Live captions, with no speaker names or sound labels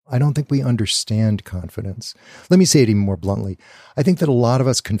I don't think we understand confidence. Let me say it even more bluntly. I think that a lot of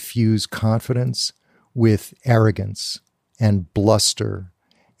us confuse confidence with arrogance and bluster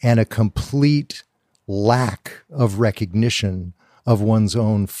and a complete lack of recognition of one's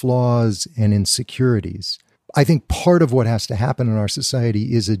own flaws and insecurities. I think part of what has to happen in our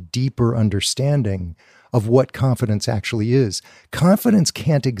society is a deeper understanding of what confidence actually is. Confidence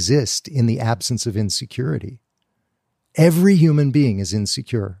can't exist in the absence of insecurity. Every human being is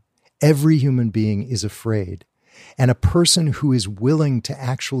insecure. Every human being is afraid. And a person who is willing to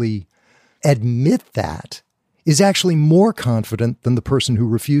actually admit that is actually more confident than the person who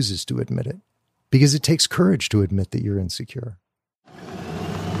refuses to admit it, because it takes courage to admit that you're insecure.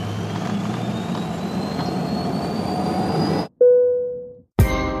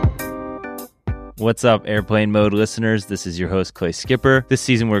 What's up, Airplane Mode listeners? This is your host, Clay Skipper. This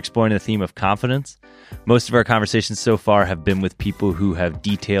season, we're exploring the theme of confidence. Most of our conversations so far have been with people who have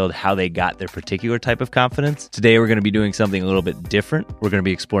detailed how they got their particular type of confidence. Today, we're going to be doing something a little bit different. We're going to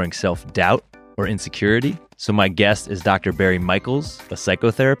be exploring self-doubt or insecurity. So my guest is Dr. Barry Michels, a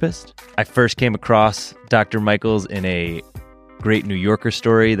psychotherapist. I first came across Dr. Michels in a great New Yorker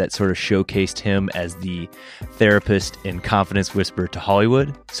story that sort of showcased him as the therapist in Confidence Whisperer to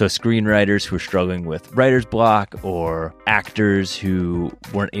Hollywood. So screenwriters who are struggling with writer's block or actors who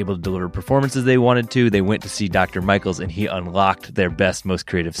weren't able to deliver performances they wanted to, they went to see Dr. Michels and he unlocked their best, most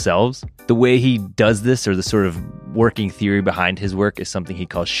creative selves. The way he does this, or the sort of working theory behind his work, is something he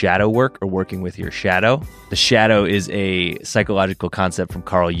calls shadow work, or working with your shadow. The shadow is a psychological concept from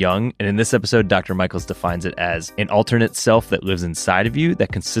Carl Jung, and in this episode, Dr. Michels defines it as an alternate self that lives inside of you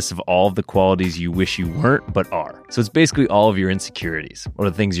that consists of all of the qualities you wish you weren't but are. So it's basically all of your insecurities, or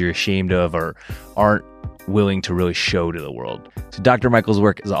the things you're ashamed of or aren't willing to really show to the world. So Dr. Michels'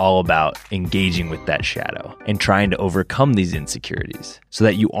 work is all about engaging with that shadow and trying to overcome these insecurities so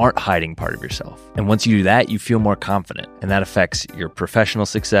that you aren't hiding part of yourself. And once you do that, you feel more confident. And that affects your professional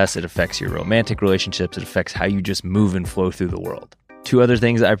success, it affects your romantic relationships, it affects how you just move and flow through the world. Two other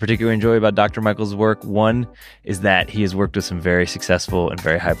things that I particularly enjoy about Dr. Michels' work. One is that he has worked with some very successful and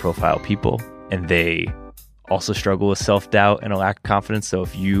very high-profile people, and they also struggle with self-doubt and a lack of confidence. So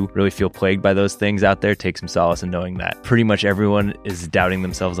if you really feel plagued by those things out there, take some solace in knowing that pretty much everyone is doubting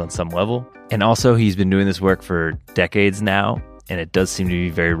themselves on some level. And also, he's been doing this work for decades now, and it does seem to be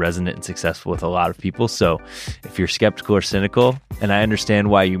very resonant and successful with a lot of people. So if you're skeptical or cynical, and I understand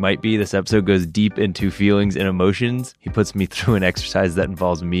why you might be, this episode goes deep into feelings and emotions. He puts me through an exercise that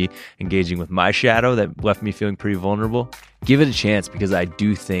involves me engaging with my shadow that left me feeling pretty vulnerable. Give it a chance, because I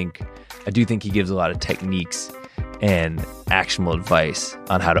do think he gives a lot of techniques and actionable advice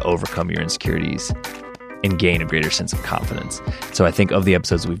on how to overcome your insecurities and gain a greater sense of confidence. So I think of the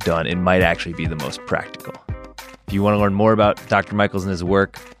episodes we've done, it might actually be the most practical. If you want to learn more about Dr. Michels and his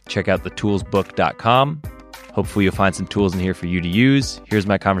work, check out thetoolsbook.com. Hopefully you'll find some tools in here for you to use. Here's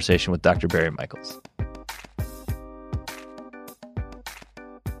my conversation with Dr. Barry Michels.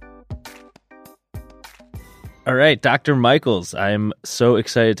 All right, Dr. Michels, I'm so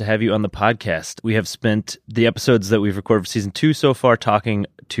excited to have you on the podcast. We have spent the episodes that we've recorded for season 2 so far talking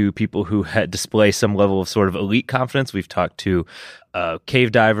to people who display some level of sort of elite confidence. We've talked to a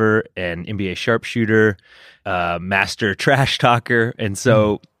cave diver, an NBA sharpshooter, master trash talker. And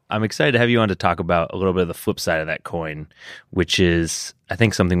so I'm excited to have you on to talk about a little bit of the flip side of that coin, which is, I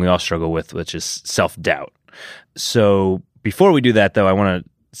think, something we all struggle with, which is self-doubt. So before we do that, though, I want to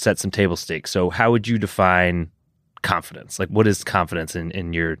set some table stakes. So how would you define confidence? Like, what is confidence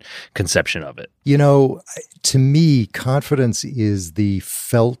in your conception of it? You know, to me, confidence is the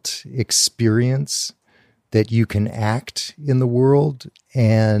felt experience that you can act in the world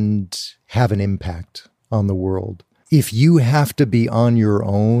and have an impact on the world. If you have to be on your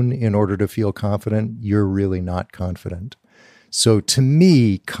own in order to feel confident, you're really not confident. So to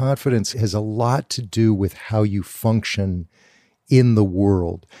me, confidence has a lot to do with how you function in the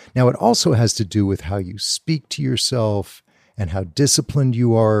world. Now, it also has to do with how you speak to yourself and how disciplined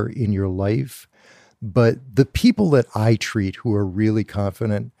you are in your life. But the people that I treat who are really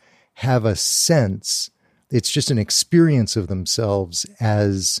confident have a sense, it's just an experience of themselves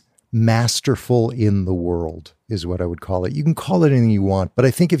as masterful in the world, is what I would call it. You can call it anything you want, but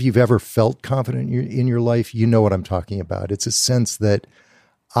I think if you've ever felt confident in your life, you know what I'm talking about. It's a sense that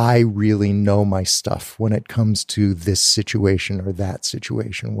I really know my stuff when it comes to this situation or that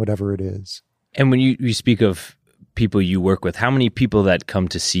situation, whatever it is. And when you speak of people you work with, how many people that come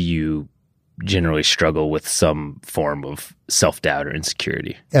to see you generally struggle with some form of self-doubt or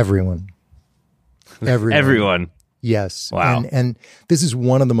insecurity? Everyone. Everyone. Yes. Wow. And this is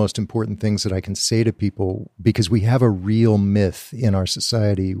one of the most important things that I can say to people, because we have a real myth in our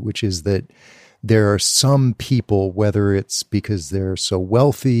society, which is that there are some people, whether it's because they're so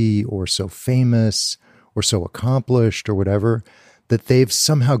wealthy or so famous or so accomplished or whatever, that they've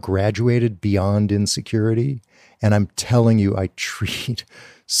somehow graduated beyond insecurity. And I'm telling you, I treat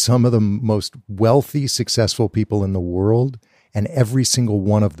some of the most wealthy, successful people in the world, and every single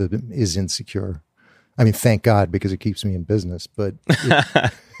one of them is insecure. I mean, thank God, because it keeps me in business. But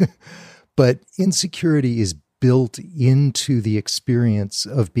but insecurity is built into the experience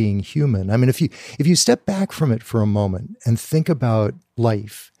of being human. I mean, if you step back from it for a moment and think about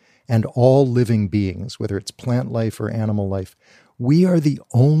life and all living beings, whether it's plant life or animal life, we are the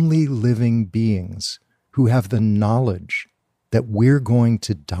only living beings who have the knowledge that we're going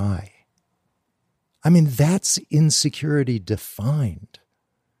to die. I mean, that's insecurity defined.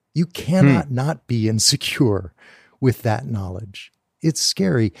 You cannot not be insecure with that knowledge. It's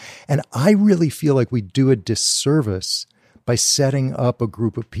scary. And I really feel like we do a disservice by setting up a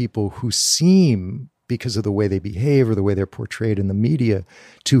group of people who seem, because of the way they behave or the way they're portrayed in the media,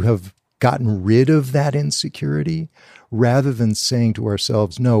 to have gotten rid of that insecurity, rather than saying to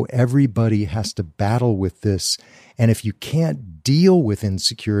ourselves, no, everybody has to battle with this. And if you can't deal with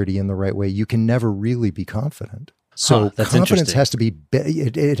insecurity in the right way, you can never really be confident. So confidence has to be,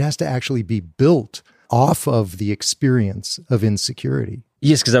 it has to actually be built off of the experience of insecurity.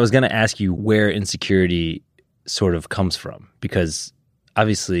 Yes, because I was going to ask you where insecurity sort of comes from, because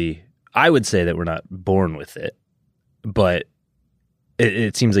obviously I would say that we're not born with it, but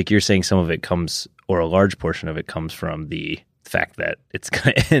it seems like you're saying some of it comes, or a large portion of it comes from the fact that it's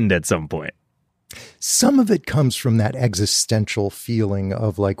going to end at some point. Some of it comes from that existential feeling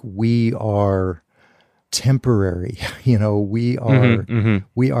of like, we are temporary, we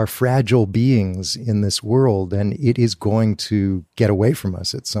are fragile beings in this world, and it is going to get away from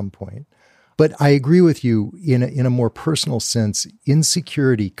us at some point. But I agree with you in a more personal sense.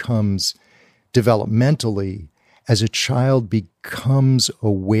 Insecurity comes developmentally as a child becomes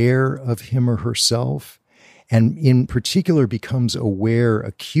aware of him or herself, and in particular becomes aware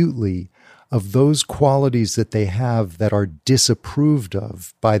acutely of those qualities that they have that are disapproved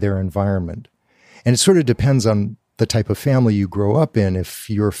of by their environment. And it sort of depends on the type of family you grow up in. If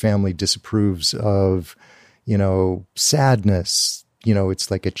your family disapproves of, sadness,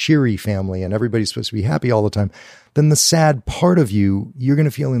 it's like a cheery family and everybody's supposed to be happy all the time, then the sad part of you, you're going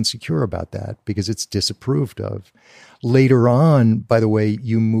to feel insecure about that because it's disapproved of. Later on, by the way,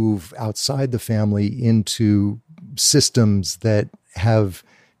 you move outside the family into systems that have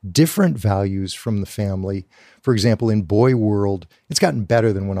different values from the family. For example, in boy world, it's gotten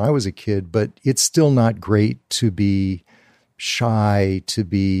better than when I was a kid, but it's still not great to be shy, to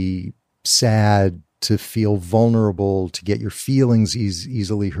be sad, to feel vulnerable, to get your feelings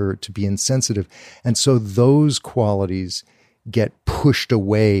easily hurt, to be insensitive. And so those qualities get pushed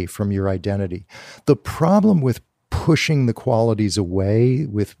away from your identity. The problem with pushing the qualities away,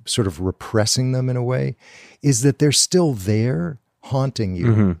 with sort of repressing them in a way, is that they're still there, haunting you.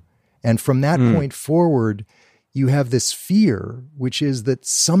 Mm-hmm. And from that point forward, you have this fear, which is that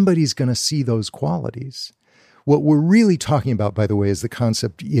somebody's going to see those qualities. What we're really talking about, by the way, is the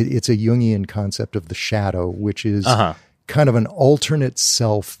concept, it's a Jungian concept of the shadow, which is kind of an alternate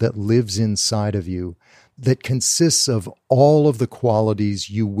self that lives inside of you that consists of all of the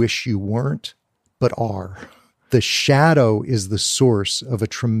qualities you wish you weren't, but are. The shadow is the source of a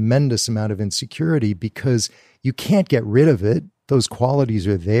tremendous amount of insecurity because you can't get rid of it. Those qualities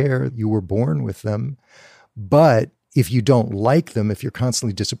are there. You were born with them. But if you don't like them, if you're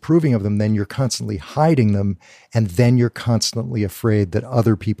constantly disapproving of them, then you're constantly hiding them. And then you're constantly afraid that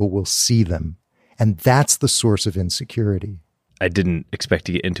other people will see them. And that's the source of insecurity. I didn't expect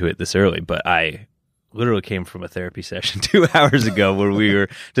to get into it this early, but I literally came from a therapy session 2 hours ago where we were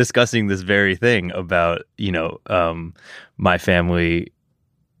discussing this very thing about, my family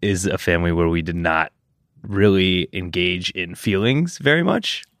is a family where we did not really engage in feelings very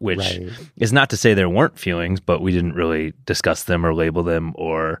much, which is not to say there weren't feelings, but we didn't really discuss them or label them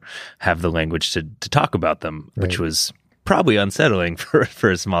or have the language to talk about them, which was probably unsettling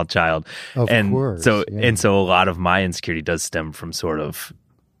for a small child. Of course. So a lot of my insecurity does stem from sort of,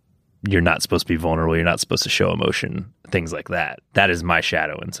 you're not supposed to be vulnerable, you're not supposed to show emotion, things like that. That is my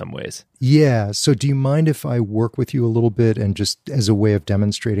shadow in some ways. Yeah. So do you mind if I work with you a little bit and just as a way of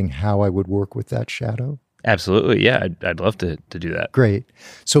demonstrating how I would work with that shadow? Absolutely. Yeah, I'd love to do that. Great.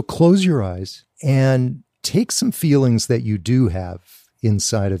 So close your eyes and take some feelings that you do have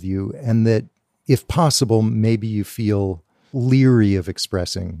inside of you and that, if possible, maybe you feel leery of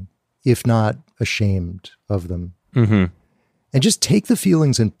expressing, if not ashamed of them. Mm-hmm. And just take the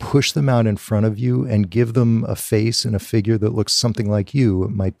feelings and push them out in front of you and give them a face and a figure that looks something like you.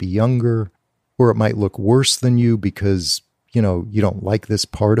 It might be younger, or it might look worse than you because, you don't like this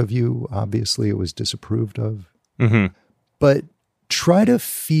part of you. Obviously, it was disapproved of. Mm-hmm. But try to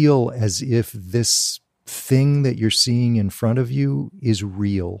feel as if this thing that you're seeing in front of you is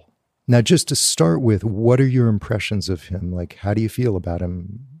real. Now, just to start with, what are your impressions of him? Like, how do you feel about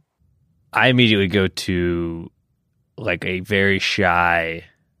him? I immediately go to like a very shy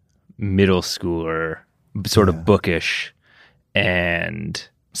middle schooler, sort of bookish, and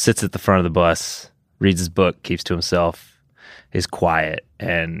sits at the front of the bus, reads his book, keeps to himself, is quiet,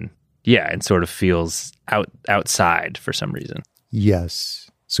 and sort of feels outside for some reason.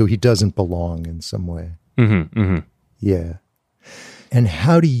 Yes. So he doesn't belong in some way. Mm-hmm, mm-hmm. Yeah. And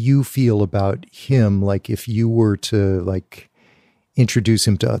how do you feel about him? Like, if you were to introduce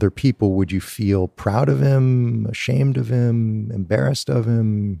him to other people, would you feel proud of him, ashamed of him, embarrassed of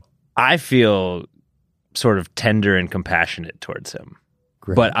him? I feel sort of tender and compassionate towards him.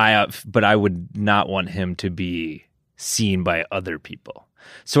 Great. But I would not want him to be seen by other people.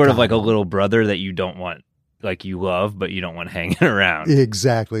 Sort of like a little brother that you don't want, like you love, but you don't want hanging around.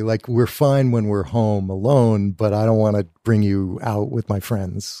 Exactly. Like, we're fine when we're home alone, but I don't want to bring you out with my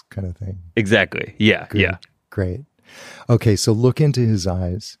friends, kind of thing. Exactly. Yeah. Good. Yeah. Great. Okay. So look into his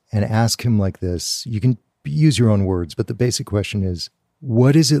eyes and ask him like this. You can use your own words, but the basic question is,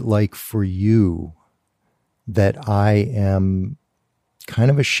 what is it like for you that I am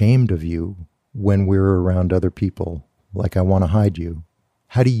kind of ashamed of you when we're around other people? Like, I want to hide you.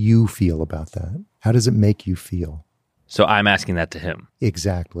 How do you feel about that? How does it make you feel? So I'm asking that to him.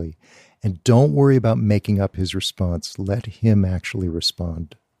 Exactly. And don't worry about making up his response. Let him actually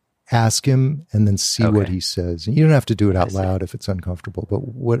respond. Ask him and then see what he says. And you don't have to do it out loud if it's uncomfortable, but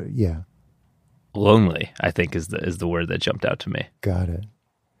Lonely, I think, is the word that jumped out to me. Got it.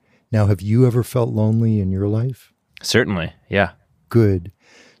 Now, have you ever felt lonely in your life? Certainly. Yeah. Good.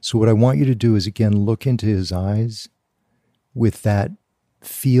 So what I want you to do is, again, look into his eyes with that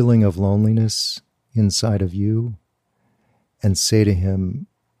feeling of loneliness inside of you and say to him,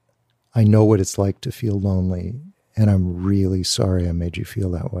 I know what it's like to feel lonely, and I'm really sorry I made you feel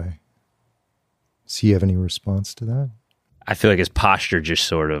that way. So you have any response to that? I feel like his posture just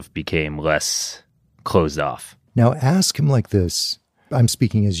sort of became less closed off. Now ask him like this. I'm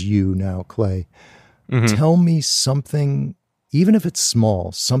speaking as you now, Clay. Mm-hmm. Tell me something, even if it's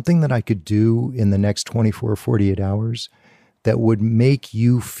small, something that I could do in the next 24 or 48 hours that would make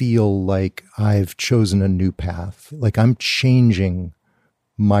you feel like I've chosen a new path, like I'm changing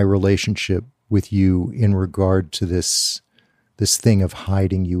my relationship with you in regard to this thing of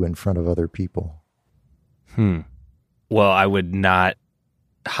hiding you in front of other people. Well, I would not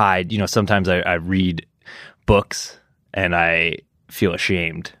hide. Sometimes I read books and I feel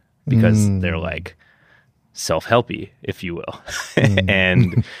ashamed because they're like self-helpy, if you will.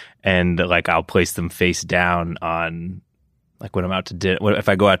 and like I'll place them face down on, like when I'm out to dinner, if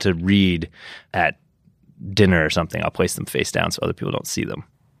I go out to read at dinner or something, I'll place them face down so other people don't see them.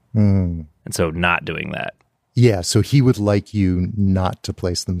 And so not doing that. Yeah, so he would like you not to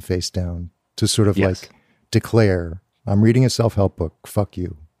place them face down, to sort of like declare, I'm reading a self-help book, fuck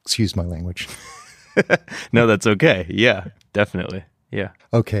you. Excuse my language. No, that's okay. Yeah, definitely. Yeah.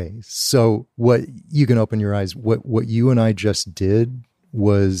 Okay, so what you can open your eyes. What you and I just did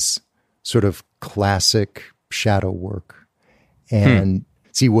was sort of classic shadow work. And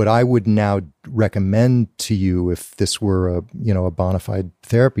see, what I would now recommend to you, if this were a bona fide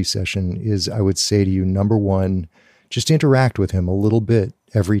therapy session, is I would say to you, number one, just interact with him a little bit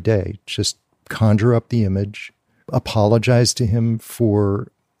every day. Just conjure up the image, apologize to him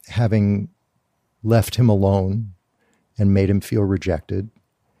for having left him alone and made him feel rejected.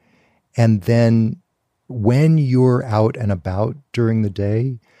 And then when you're out and about during the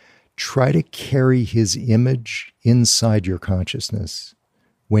day, try to carry his image inside your consciousness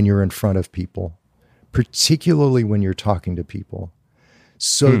when you're in front of people, particularly when you're talking to people,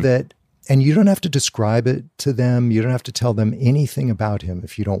 so that, and you don't have to describe it to them. You don't have to tell them anything about him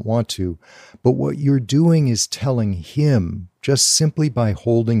if you don't want to. But what you're doing is telling him, just simply by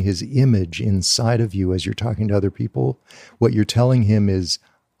holding his image inside of you as you're talking to other people, what you're telling him is,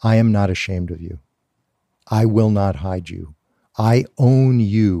 I am not ashamed of you. I will not hide you. I own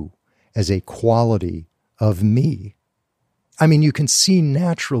you as a quality of me. I mean, you can see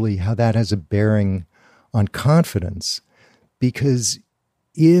naturally how that has a bearing on confidence, because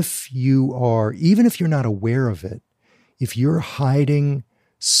if you are, even if you're not aware of it, if you're hiding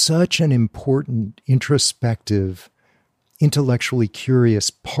such an important, introspective, intellectually curious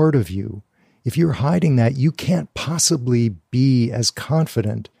part of you If you're hiding that, you can't possibly be as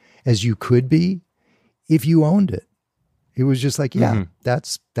confident as you could be if you owned it. It was just like, yeah,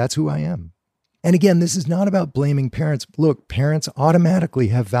 that's who I am. And again, this is not about blaming parents. Look, parents automatically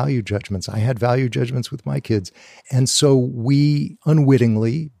have value judgments. I had value judgments with my kids. And so we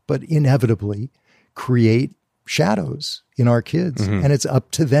unwittingly, but inevitably, create shadows in our kids. And it's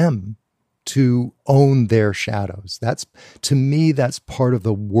up to them to own their shadows. To me, that's part of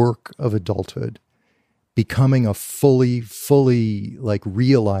the work of adulthood. Becoming a fully like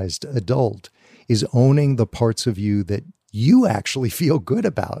realized adult is owning the parts of you that you actually feel good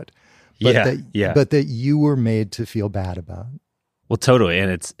about. But that you were made to feel bad about. Well, totally. And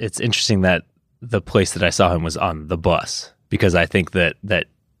it's interesting that the place that I saw him was on the bus, because I think that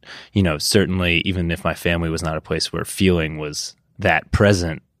certainly even if my family was not a place where feeling was that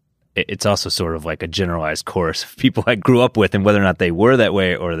present, it's also sort of like a generalized chorus of people I grew up with, and whether or not they were that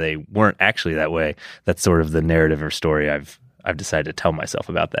way or they weren't actually that way, that's sort of the narrative or story I've decided to tell myself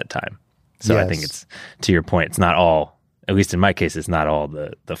about that time. So yes. I think it's, to your point, it's not all, at least in my case, it's not all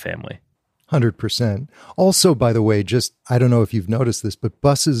the family. 100%. Also, by the way, I don't know if you've noticed this, but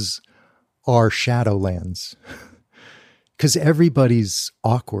buses are shadowlands because everybody's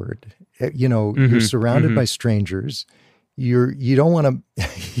awkward. You're surrounded by strangers. You don't want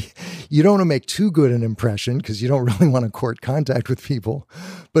to make too good an impression because you don't really want to court contact with people.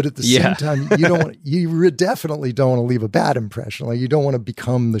 But at the same time, you definitely don't want to leave a bad impression. Like you don't want to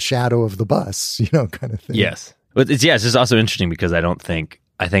become the shadow of the bus, kind of thing. Yes. But it's just also interesting because I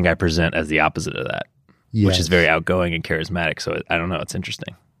think I present as the opposite of that, which is very outgoing and charismatic. So I don't know. It's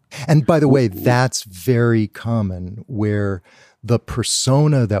interesting. And by the way, that's very common where the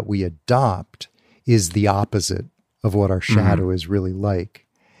persona that we adopt is the opposite of what our shadow is really like.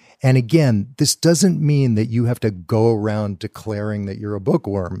 And again, this doesn't mean that you have to go around declaring that you're a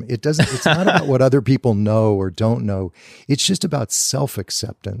bookworm. It's not about what other people know or don't know. It's just about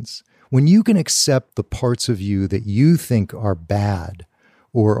self-acceptance. When you can accept the parts of you that you think are bad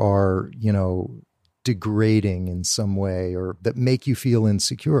or are, degrading in some way or that make you feel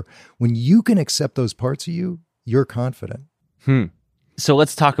insecure, when you can accept those parts of you, you're confident. So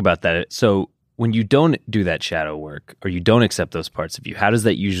let's talk about that. So when you don't do that shadow work or you don't accept those parts of you, how does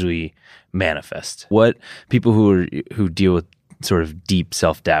that usually manifest? What people who deal with sort of deep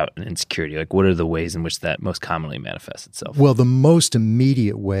self-doubt and insecurity, like what are the ways in which that most commonly manifests itself? Well, the most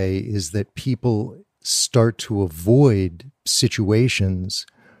immediate way is that people start to avoid situations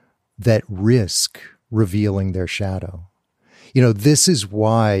that risk revealing their shadow. This is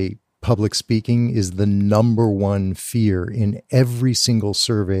why public speaking is the number one fear in every single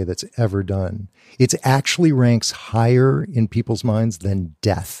survey that's ever done. It actually ranks higher in people's minds than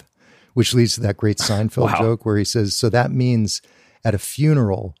death, which leads to that great Seinfeld joke where he says, so that means at a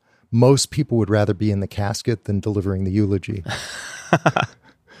funeral, most people would rather be in the casket than delivering the eulogy.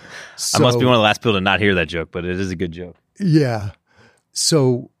 I must be one of the last people to not hear that joke, but it is a good joke. Yeah.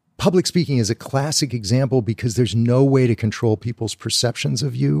 So public speaking is a classic example because there's no way to control people's perceptions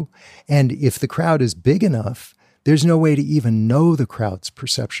of you. And if the crowd is big enough, there's no way to even know the crowd's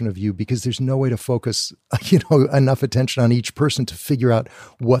perception of you because there's no way to focus, enough attention on each person to figure out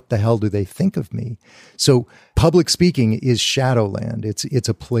what the hell do they think of me. So public speaking is shadowland. It's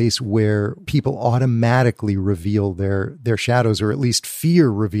a place where people automatically reveal their shadows, or at least fear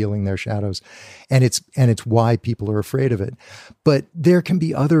revealing their shadows. And it's why people are afraid of it. But there can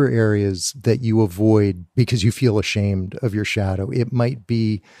be other areas that you avoid because you feel ashamed of your shadow. It might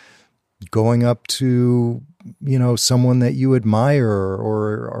be going up to someone that you admire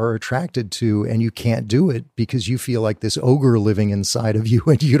or are attracted to, and you can't do it because you feel like this ogre living inside of you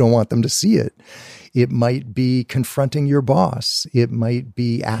and you don't want them to see it. It might be confronting your boss. It might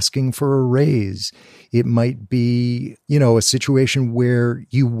be asking for a raise. It might be, a situation where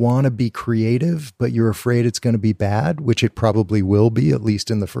you want to be creative, but you're afraid it's going to be bad, which it probably will be, at least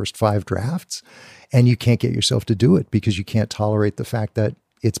in the first 5 drafts. And you can't get yourself to do it because you can't tolerate the fact that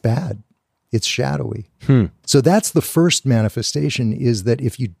it's bad. It's shadowy. So that's the first manifestation, is that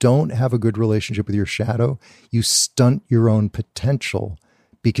if you don't have a good relationship with your shadow, you stunt your own potential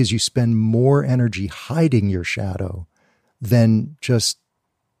because you spend more energy hiding your shadow than just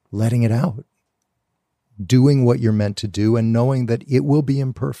letting it out, doing what you're meant to do and knowing that it will be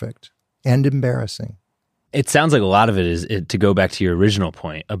imperfect and embarrassing. It sounds like a lot of it is, to go back to your original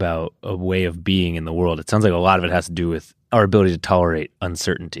point about a way of being in the world, it sounds like a lot of it has to do with our ability to tolerate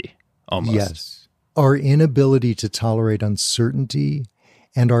uncertainty. Almost. Yes. Our inability to tolerate uncertainty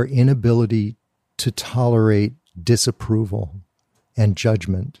and our inability to tolerate disapproval and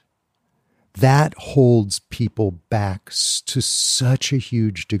judgment. that holds people back to such a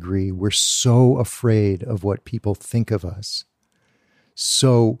huge degree. We're so afraid of what people think of us.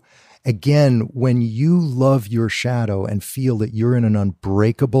 So again, when you love your shadow and feel that you're in an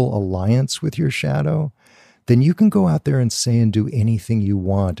unbreakable alliance with your shadow, then you can go out there and say and do anything you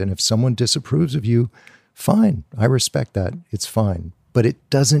want. And if someone disapproves of you, fine. I respect that. It's fine. But it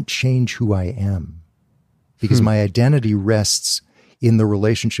doesn't change who I am, because my identity rests in the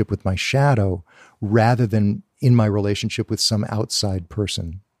relationship with my shadow rather than in my relationship with some outside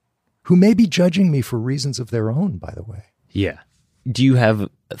person who may be judging me for reasons of their own, by the way. Yeah. Do you have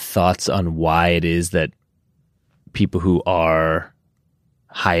thoughts on why it is that people who are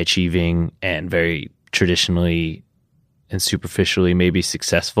high achieving and very traditionally and superficially maybe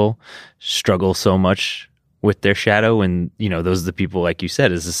successful struggle so much with their shadow? And, those are the people, like you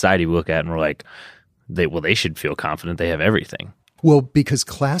said, as a society we look at and we're like, they should feel confident they have everything. Well, because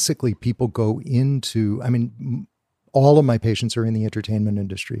classically people go into, all of my patients are in the entertainment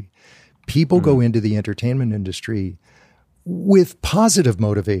industry. People go into the entertainment industry with positive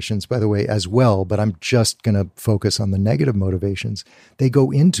motivations, by the way, as well, but I'm just going to focus on the negative motivations. They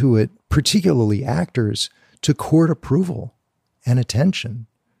go into it, particularly actors, to court approval and attention.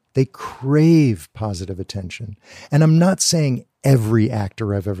 They crave positive attention. And I'm not saying every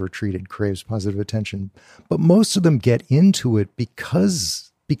actor I've ever treated craves positive attention, but most of them get into it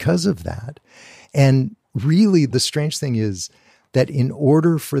because of that. And really, the strange thing is that in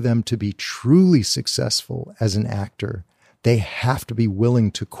order for them to be truly successful as an actor, they have to be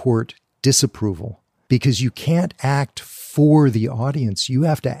willing to court disapproval, because you can't act for the audience. You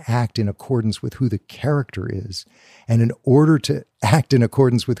have to act in accordance with who the character is. And in order to act in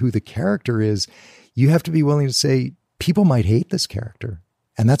accordance with who the character is, you have to be willing to say, people might hate this character,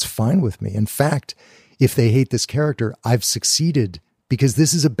 and that's fine with me. In fact, if they hate this character, I've succeeded because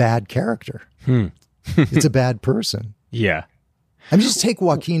this is a bad character. It's a bad person. Yeah. Just take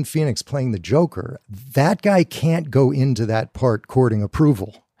Joaquin Phoenix playing the Joker. That guy can't go into that part courting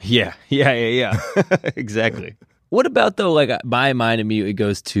approval. Yeah. Exactly. What about, though, like my mind immediately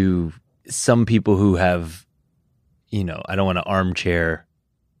goes to some people who have, I don't want to armchair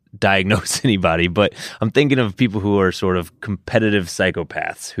diagnose anybody, but I'm thinking of people who are sort of competitive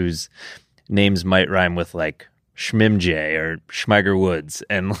psychopaths whose names might rhyme with like Schmimjay or Schmeiger Woods,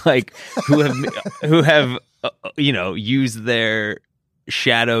 and like who have used their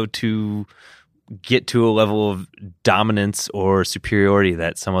shadow to get to a level of dominance or superiority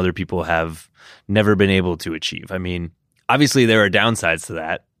that some other people have never been able to achieve. Obviously there are downsides to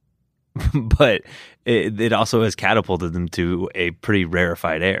that, but it also has catapulted them to a pretty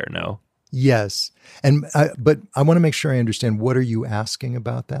rarefied air, no? Yes. But I want to make sure I understand, what are you asking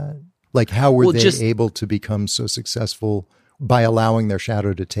about that? Like, how were they able to become so successful by allowing their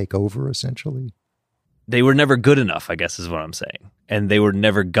shadow to take over, essentially? They were never good enough, I guess is what I'm saying. And they were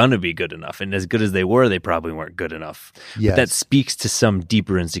never going to be good enough. And as good as they were, they probably weren't good enough. Yes. But that speaks to some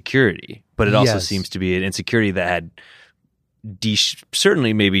deeper insecurity. But it also seems to be an insecurity that had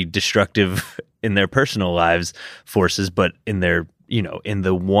certainly maybe destructive in their personal lives forces, but in their, in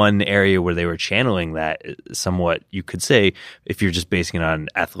the one area where they were channeling that somewhat, you could say, if you're just basing it on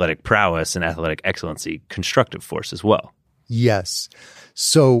athletic prowess and athletic excellency, constructive force as well. Yes.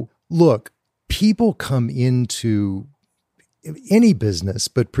 So look, people come into any business,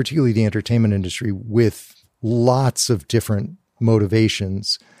 but particularly the entertainment industry, with lots of different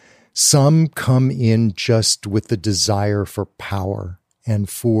motivations. Some come in just with the desire for power and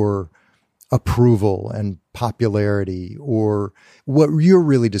for approval and popularity, or what you're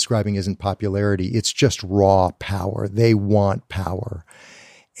really describing isn't popularity. It's just raw power. They want power.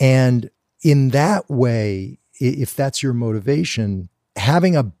 And in that way, if that's your motivation,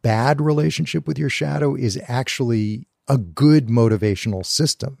 having a bad relationship with your shadow is actually a good motivational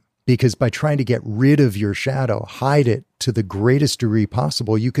system, because by trying to get rid of your shadow, hide it to the greatest degree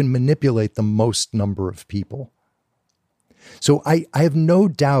possible, you can manipulate the most number of people. So I have no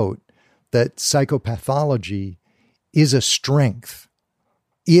doubt that psychopathology is a strength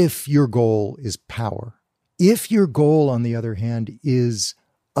if your goal is power. If your goal, on the other hand, is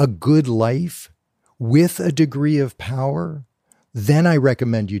a good life with a degree of power, then I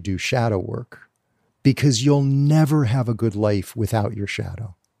recommend you do shadow work, because you'll never have a good life without your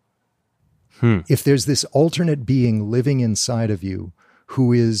shadow. If there's this alternate being living inside of you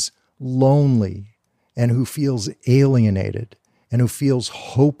who is lonely and who feels alienated and who feels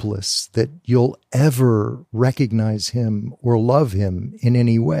hopeless that you'll ever recognize him or love him in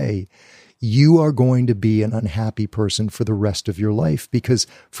any way, you are going to be an unhappy person for the rest of your life, because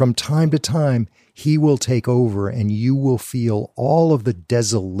from time to time, he will take over and you will feel all of the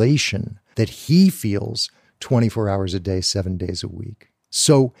desolation that he feels 24 hours a day, 7 days a week.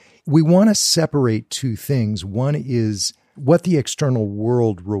 So we want to separate two things. One is what the external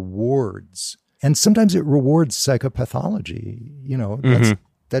world rewards. And sometimes it rewards psychopathology.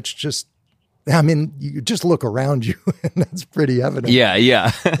 That's just, I mean, you just look around you and that's pretty evident.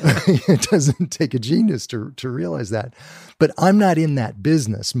 Yeah. It doesn't take a genius to realize that. But I'm not in that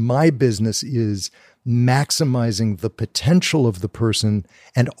business. My business is maximizing the potential of the person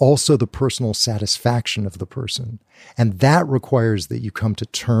and also the personal satisfaction of the person. And that requires that you come to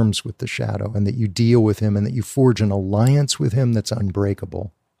terms with the shadow and that you deal with him and that you forge an alliance with him that's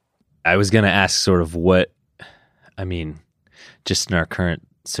unbreakable. I was going to ask sort of just in our current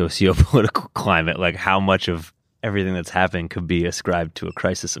socio-political climate, like how much of everything that's happened could be ascribed to a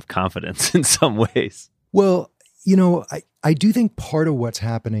crisis of confidence in some ways. Well, I do think part of what's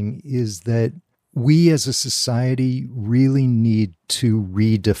happening is that we as a society really need to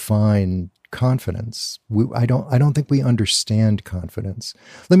redefine confidence. I don't think we understand confidence.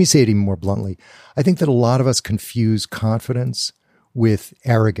 Let me say it even more bluntly. I think that a lot of us confuse confidence with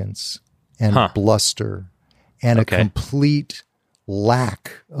arrogance and bluster and a complete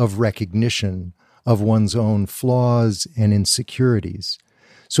lack of recognition of one's own flaws and insecurities.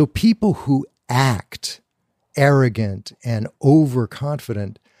 So people who act arrogant and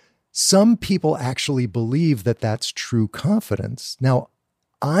overconfident, some people actually believe that that's true confidence. Now,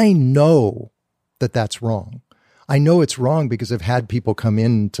 I know that that's wrong. I know it's wrong because I've had people come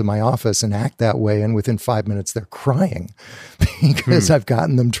into my office and act that way, and within 5 minutes they're crying because I've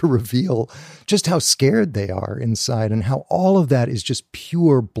gotten them to reveal just how scared they are inside and how all of that is just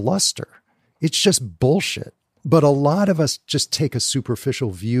pure bluster. It's just bullshit. But a lot of us just take a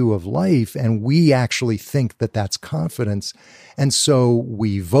superficial view of life and we actually think that that's confidence. And so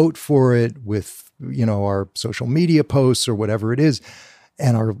we vote for it with, our social media posts or whatever it is,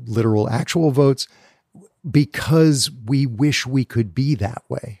 and our literal actual votes, because we wish we could be that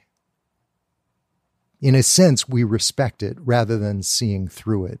way. In a sense, we respect it rather than seeing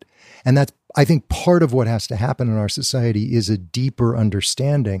through it. And that's, I think, part of what has to happen in our society is a deeper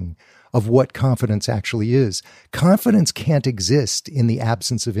understanding of what confidence actually is. Confidence can't exist in the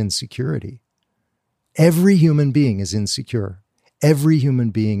absence of insecurity. Every human being is insecure. Every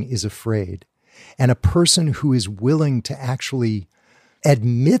human being is afraid. And a person who is willing to actually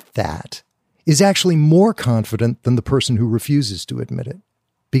admit that is actually more confident than the person who refuses to admit it,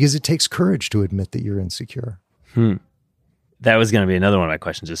 because it takes courage to admit that you're insecure. That was going to be another one of my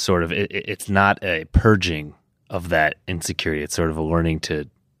questions, is sort of, it's not a purging of that insecurity. It's sort of a learning to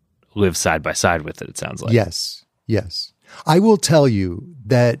live side by side with it sounds like. Yes. I will tell you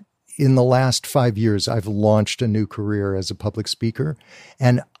that in the last 5 years, I've launched a new career as a public speaker,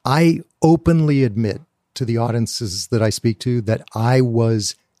 and I openly admit to the audiences that I speak to that I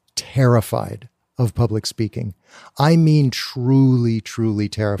was terrified of public speaking. I mean, truly, truly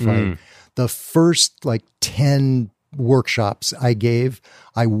terrified. The first 10 workshops I gave,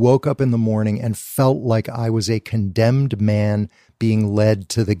 I woke up in the morning and felt like I was a condemned man being led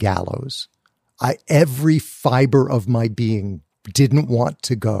to the gallows. Every fiber of my being didn't want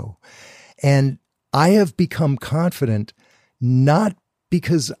to go. And I have become confident, not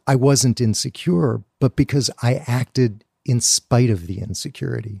because I wasn't insecure, but because I acted in spite of the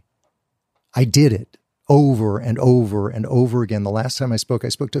insecurity. I did it over and over and over again. The last time I spoke to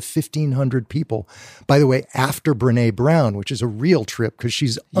 1,500 people. By the way, after Brené Brown, which is a real trip because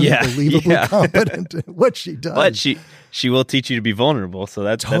she's unbelievably competent at what she does. But she will teach you to be vulnerable. So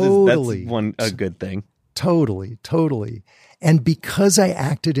that's a good thing. Totally. And because I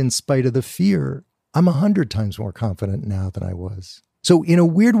acted in spite of the fear, I'm 100 times more confident now than I was. So in a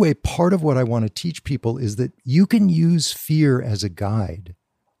weird way, part of what I want to teach people is that you can use fear as a guide.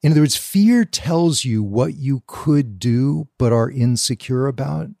 In other words, fear tells you what you could do but are insecure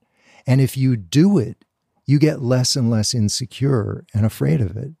about. And if you do it, you get less and less insecure and afraid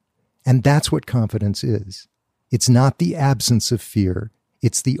of it. And that's what confidence is. It's not the absence of fear.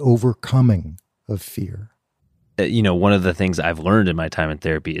 It's the overcoming of fear. One of the things I've learned in my time in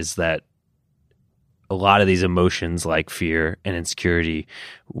therapy is that a lot of these emotions like fear and insecurity,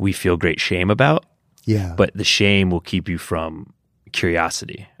 we feel great shame about. Yeah. But the shame will keep you from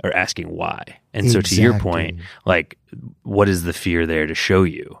curiosity or asking why. And so to your point, what is the fear there to show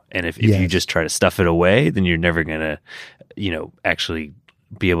you? And if you just try to stuff it away, then you're never going to, actually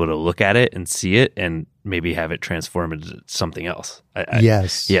be able to look at it and see it and maybe have it transform into something else.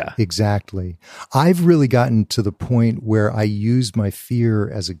 Yeah, exactly. I've really gotten to the point where I use my fear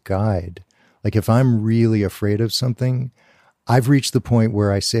as a guide. Like if I'm really afraid of something, I've reached the point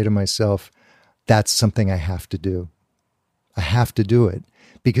where I say to myself, that's something I have to do. I have to do it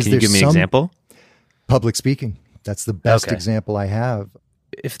Because Can you give me an example? Public speaking. That's the best example I have.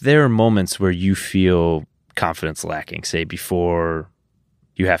 If there are moments where you feel confidence lacking, say before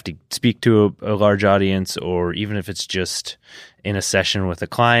you have to speak to a large audience, or even if it's just in a session with a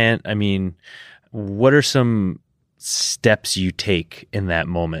client, I mean, what are some steps you take in that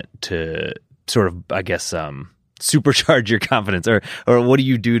moment to sort of, I guess, supercharge your confidence, or what do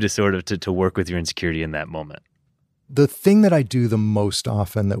you do to sort of to work with your insecurity in that moment? The thing that I do the most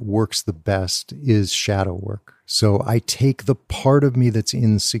often that works the best is shadow work. So I take the part of me that's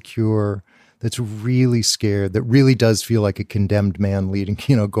insecure, that's really scared, that really does feel like a condemned man leading,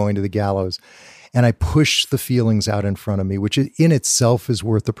 going to the gallows. And I push the feelings out in front of me, which in itself is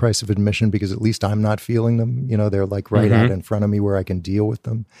worth the price of admission, because at least I'm not feeling them. They're like right out in front of me where I can deal with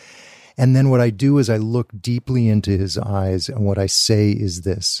them. And then what I do is I look deeply into his eyes, and what I say is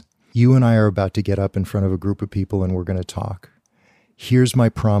this: you and I are about to get up in front of a group of people and we're going to talk. Here's my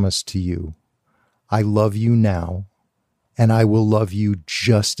promise to you. I love you now, and I will love you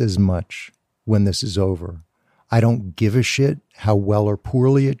just as much when this is over. I don't give a shit how well or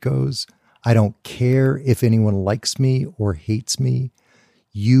poorly it goes. I don't care if anyone likes me or hates me.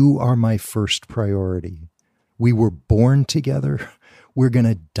 You are my first priority. We were born together. We're going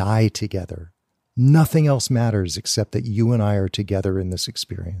to die together. Nothing else matters except that you and I are together in this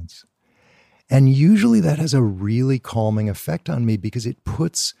experience. And usually that has a really calming effect on me, because it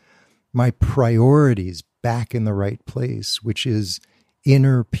puts my priorities back in the right place, which is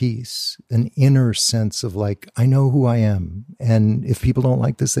inner peace, an inner sense of like, I know who I am. And if people don't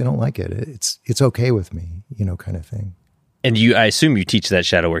like this, they don't like it. It's okay with me, kind of thing. And I assume you teach that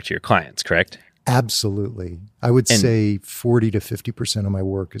shadow work to your clients, correct? Absolutely. I would say 40 to 50% of my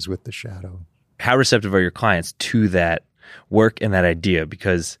work is with the shadow. How receptive are your clients to that work and that idea?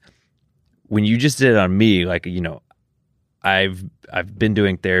 Because when you just did it on me, like, I've been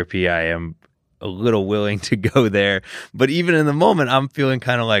doing therapy. I am a little willing to go there, but even in the moment, I'm feeling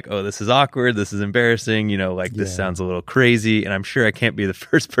kind of like, oh, this is awkward. This is embarrassing. This sounds a little crazy, and I'm sure I can't be the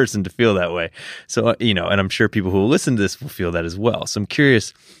first person to feel that way. So, and I'm sure people who will listen to this will feel that as well. So I'm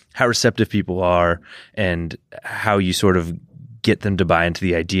curious how receptive people are and how you sort of get them to buy into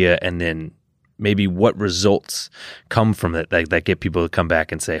the idea, and then maybe what results come from it that get people to come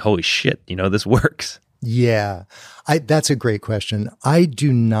back and say, holy shit, this works. Yeah, that's a great question. I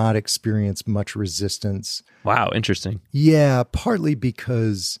do not experience much resistance. Wow, interesting. Yeah, partly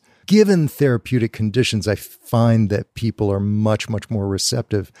because given therapeutic conditions, I find that people are much, much more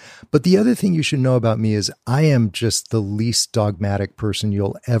receptive. But the other thing you should know about me is I am just the least dogmatic person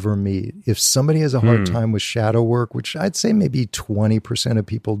you'll ever meet. If somebody has a hard time with shadow work, which I'd say maybe 20% of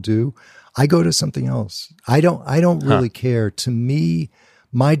people do, I go to something else. I don't really care. To me,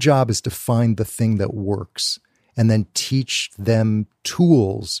 my job is to find the thing that works and then teach them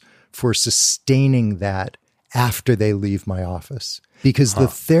tools for sustaining that after they leave my office. Because the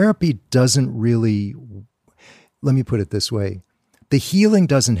therapy doesn't really, let me put it this way, the healing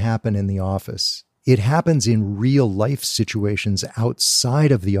doesn't happen in the office. It happens in real life situations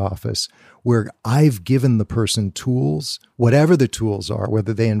outside of the office where I've given the person tools, whatever the tools are,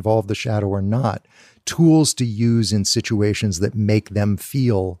 whether they involve the shadow or not, tools to use in situations that make them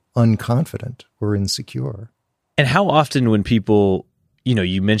feel unconfident or insecure. And how often when people,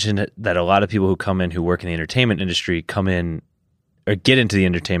 you mentioned that a lot of people who come in who work in the entertainment industry come in or get into the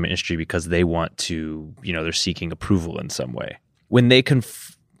entertainment industry because they want to, they're seeking approval in some way. When they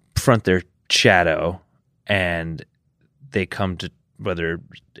confront their shadow and they come to, whether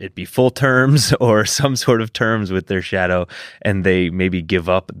it be full terms or some sort of terms with their shadow, and they maybe give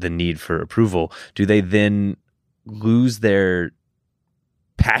up the need for approval, do they then lose their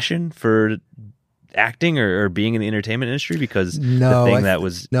passion for acting or being in the entertainment industry? Because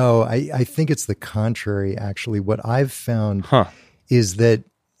I think it's the contrary, actually. What I've found is that,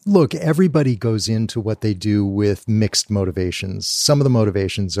 look, everybody goes into what they do with mixed motivations. Some of the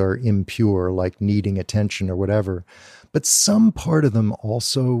motivations are impure, like needing attention or whatever. But some part of them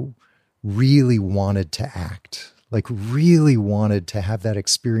also really wanted to act, like really wanted to have that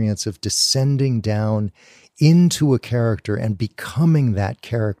experience of descending down into a character and becoming that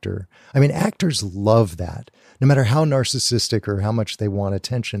character. I mean, actors love that. No matter how narcissistic or how much they want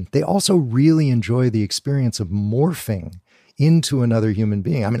attention, they also really enjoy the experience of morphing into another human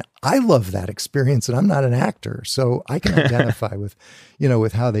being. I mean, I love that experience, and I'm not an actor, so I can identify with,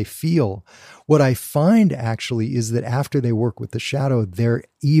 with how they feel. What I find actually is that after they work with the shadow, they're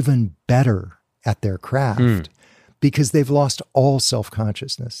even better at their craft because they've lost all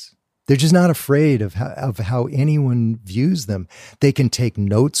self-consciousness. They're just not afraid of how anyone views them. They can take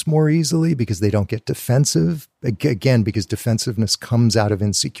notes more easily because they don't get defensive. Again, because defensiveness comes out of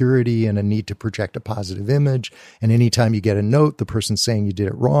insecurity and a need to project a positive image. And anytime you get a note, the person's saying you did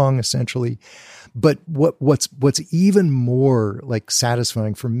it wrong, essentially. But what's even more like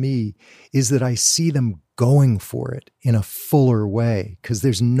satisfying for me is that I see them going for it in a fuller way because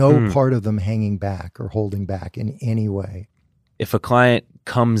there's no part of them hanging back or holding back in any way. If a client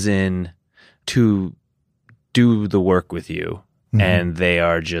comes in to do the work with you and they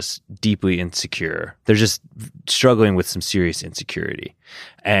are just deeply insecure, they're just struggling with some serious insecurity,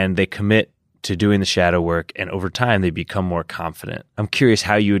 and they commit to doing the shadow work, and over time they become more confident. I'm curious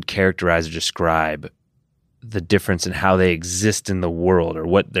how you would characterize or describe the difference in how they exist in the world, or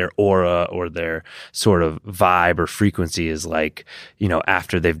what their aura or their sort of vibe or frequency is like,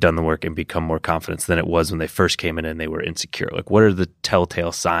 after they've done the work and become more confident than it was when they first came in and they were insecure. Like, what are the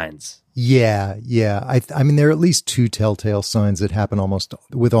telltale signs? Yeah. I mean, there are at least two telltale signs that happen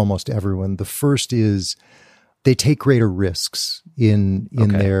with almost everyone. The first is they take greater risks in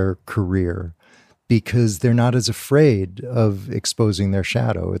their career, because they're not as afraid of exposing their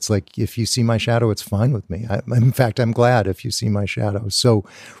shadow. It's like, if you see my shadow, it's fine with me. In fact, I'm glad if you see my shadow. So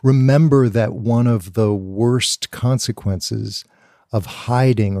remember that one of the worst consequences of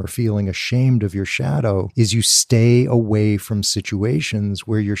hiding or feeling ashamed of your shadow is you stay away from situations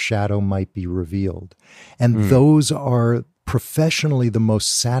where your shadow might be revealed. And those are professionally the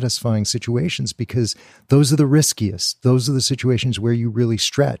most satisfying situations, because those are the riskiest. Those are the situations where you really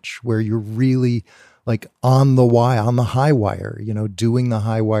stretch, where you're really like on the high wire, doing the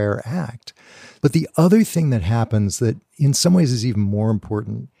high wire act. But the other thing that happens that in some ways is even more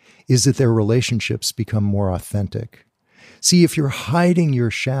important is that their relationships become more authentic. See, if you're hiding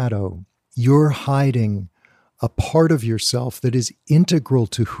your shadow, you're hiding a part of yourself that is integral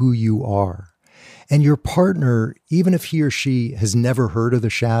to who you are. And your partner, even if he or she has never heard of the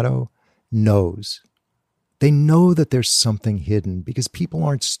shadow, knows. They know that there's something hidden, because people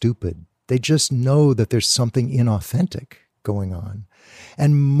aren't stupid. They just know that there's something inauthentic going on.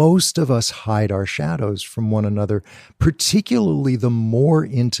 And most of us hide our shadows from one another, particularly the more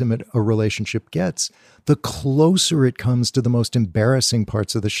intimate a relationship gets, the closer it comes to the most embarrassing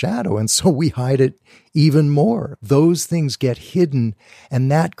parts of the shadow. And so we hide it even more. Those things get hidden,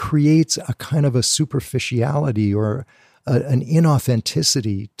 and that creates a kind of a superficiality or an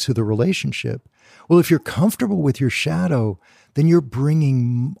inauthenticity to the relationship. Well, if you're comfortable with your shadow, then you're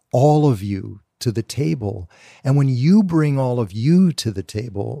bringing all of you to the table. And when you bring all of you to the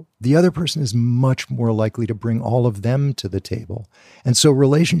table, the other person is much more likely to bring all of them to the table. And so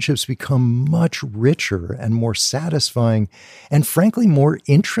relationships become much richer and more satisfying, and frankly, more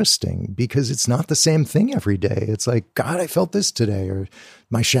interesting, because it's not the same thing every day. It's like, God, I felt this today, or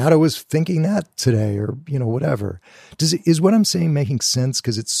my shadow was thinking that today, or, whatever. Is what I'm saying making sense?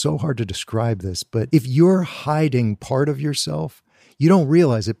 Because it's so hard to describe this. But if you're hiding part of yourself, you don't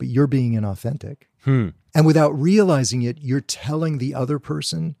realize it, but you're being inauthentic. And without realizing it, you're telling the other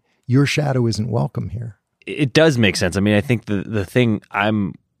person your shadow isn't welcome here. It does make sense. I mean, I think the thing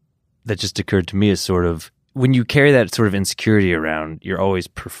that just occurred to me is sort of, when you carry that sort of insecurity around, you're always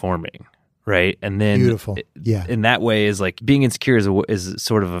performing, right? And then beautiful. Yeah. In that way, is like being insecure is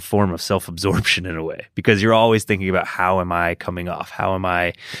sort of a form of self-absorption in a way, because you're always thinking about, how am I coming off? How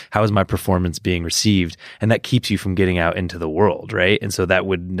is my performance being received? And that keeps you from getting out into the world, right? And so it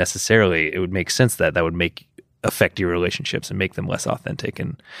would make sense that would affect your relationships and make them less authentic.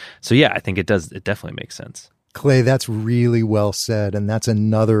 And so, yeah, I think it definitely makes sense. Clay, that's really well said. And that's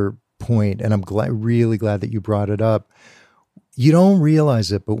another point. And I'm really glad that you brought it up. You don't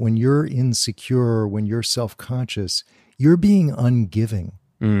realize it, but when you're insecure, when you're self-conscious, you're being ungiving,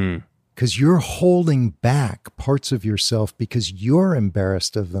 because you're holding back parts of yourself because you're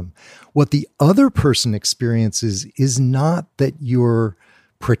embarrassed of them. What the other person experiences is not that you're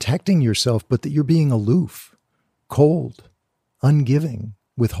protecting yourself, but that you're being aloof, cold, ungiving,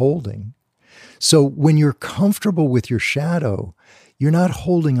 withholding. So when you're comfortable with your shadow, you're not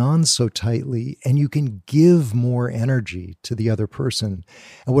holding on so tightly, and you can give more energy to the other person.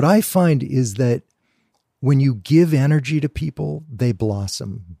 And what I find is that when you give energy to people, they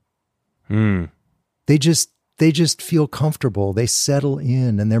blossom. They just feel comfortable. They settle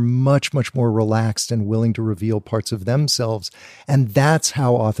in, and they're much, much more relaxed and willing to reveal parts of themselves. And that's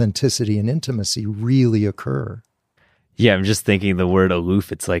how authenticity and intimacy really occur. Yeah, I'm just thinking the word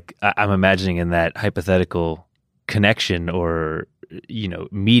aloof. It's like, I'm imagining in that hypothetical connection or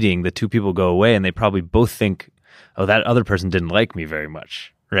meeting, the two people go away and they probably both think, oh, that other person didn't like me very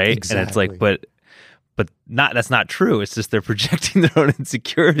much, right? Exactly. And it's like, but that's not true. It's just they're projecting their own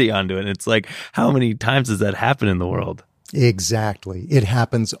insecurity onto it. And it's like, how many times does that happen in the world? Exactly. It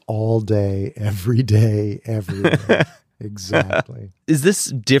happens all day, every day, every day. Exactly. Is this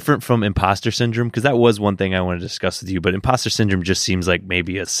different from imposter syndrome? Because that was one thing I want to discuss with you, but imposter syndrome just seems like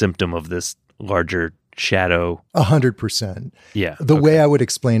maybe a symptom of this larger shadow. 100%. Yeah. The way I would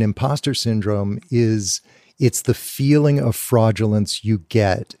explain imposter syndrome is it's the feeling of fraudulence you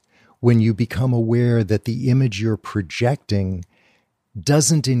get when you become aware that the image you're projecting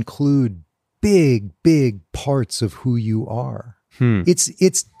doesn't include big parts of who you are.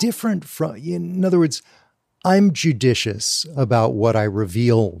 It's different from, in other words, I'm judicious about what I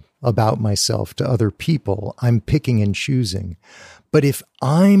reveal about myself to other people. I'm picking and choosing. But if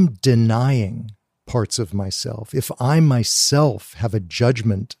I'm denying parts of myself, if I myself have a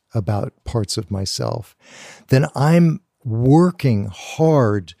judgment about parts of myself, then I'm working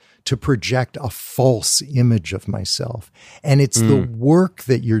hard to project a false image of myself. And it's the work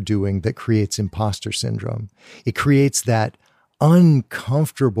that you're doing that creates imposter syndrome. It creates that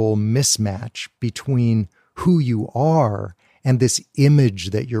uncomfortable mismatch between who you are and this image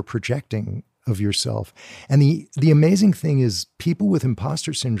that you're projecting of yourself. And the amazing thing is people with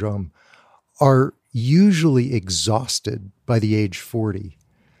imposter syndrome are usually exhausted by the age 40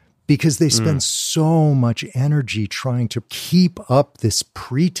 because they spend so much energy trying to keep up this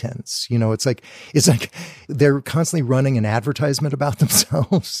pretense. You know, it's like they're constantly running an advertisement about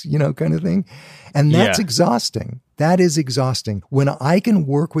themselves, you know, kind of thing. And that's exhausting. That is exhausting. When I can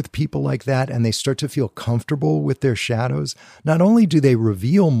work with people like that and they start to feel comfortable with their shadows, not only do they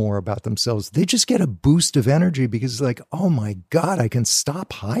reveal more about themselves, they just get a boost of energy because it's like, oh my God, I can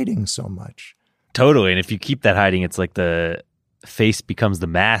stop hiding so much. Totally. And if you keep that hiding, it's like the face becomes the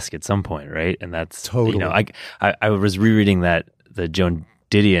mask at some point, right? And that's totally. You know, I was rereading the Joan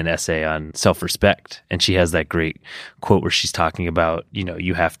Didion essay on self-respect, and she has that great quote where she's talking about, you know,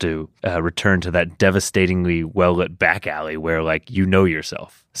 you have to return to that devastatingly well-lit back alley where, like, you know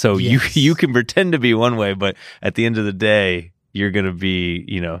yourself. So you can pretend to be one way, but at the end of the day, you're going to be,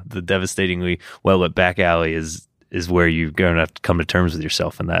 you know, the devastatingly well-lit back alley is where you're going to have to come to terms with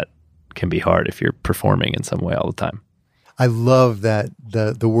yourself, and that can be hard if you're performing in some way all the time. I love that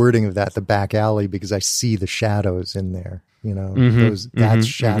the wording of that, the back alley, because I see the shadows in there. You know, that's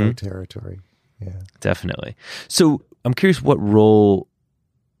shadow territory. Yeah, definitely. So I'm curious what role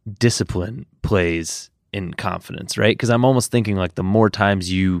discipline plays in confidence, right? Because I'm almost thinking like the more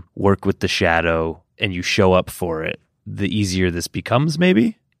times you work with the shadow and you show up for it, the easier this becomes,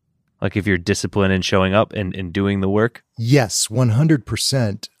 maybe? Like if you're disciplined in showing up and doing the work? Yes,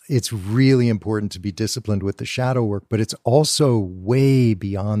 100%. It's really important to be disciplined with the shadow work, but it's also way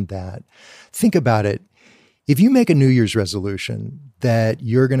beyond that. Think about it. If you make a New Year's resolution that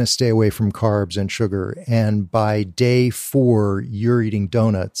you're going to stay away from carbs and sugar, and by day 4, you're eating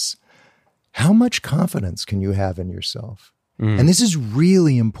donuts, how much confidence can you have in yourself? And this is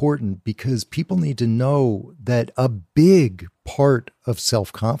really important because people need to know that a big part of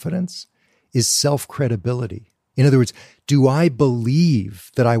self-confidence is self-credibility. In other words, do I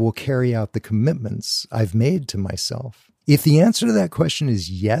believe that I will carry out the commitments I've made to myself? If the answer to that question is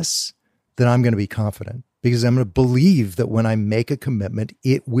yes, then I'm going to be confident because I'm going to believe that when I make a commitment,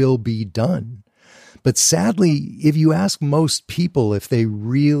 it will be done. But sadly, if you ask most people if they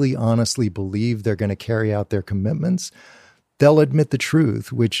really honestly believe they're going to carry out their commitments, they'll admit the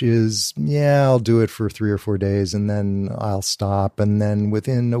truth, which is, yeah, I'll do it for 3 or 4 days and then I'll stop. And then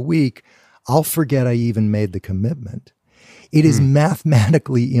within a week, I'll forget I even made the commitment. It is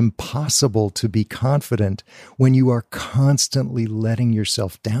mathematically impossible to be confident when you are constantly letting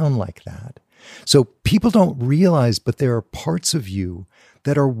yourself down like that. So people don't realize, but there are parts of you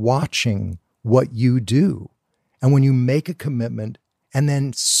that are watching what you do. And when you make a commitment and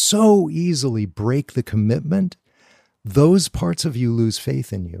then so easily break the commitment, those parts of you lose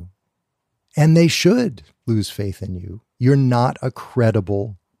faith in you. And they should lose faith in you. You're not a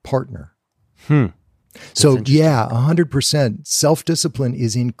credible partner. So yeah, 100%. Self-discipline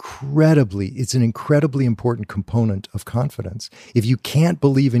is it's an incredibly important component of confidence. If you can't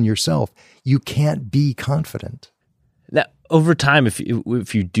believe in yourself, you can't be confident. Now, over time, if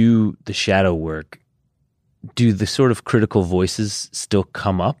you do the shadow work, do the sort of critical voices still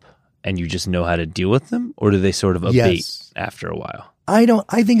come up and you just know how to deal with them, or do they sort of abate after a while? I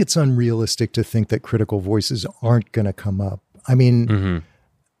think it's unrealistic to think that critical voices aren't going to come up. I mean,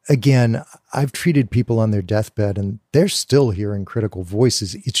 again, I've treated people on their deathbed and they're still hearing critical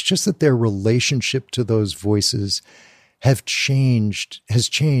voices. It's just that their relationship to those voices has changed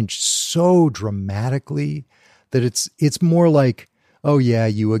so dramatically that it's more like oh yeah,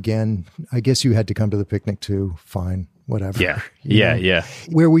 you again. I guess you had to come to the picnic too. Fine, whatever. Yeah. You know? Yeah.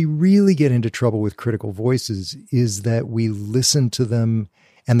 Where we really get into trouble with critical voices is that we listen to them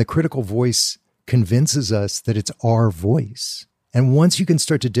and the critical voice convinces us that it's our voice. And once you can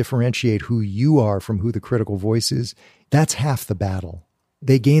start to differentiate who you are from who the critical voice is, that's half the battle.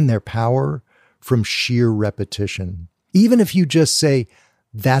 They gain their power from sheer repetition. Even if you just say,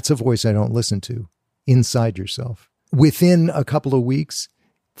 that's a voice I don't listen to, inside yourself, within a couple of weeks,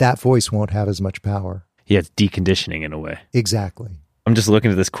 that voice won't have as much power. Yeah, it's deconditioning in a way. Exactly. I'm just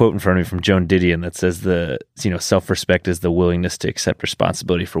looking at this quote in front of me from Joan Didion that says self-respect is the willingness to accept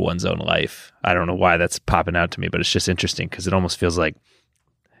responsibility for one's own life. I don't know why that's popping out to me, but it's just interesting because it almost feels like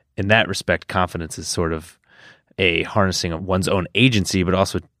in that respect, confidence is sort of a harnessing of one's own agency, but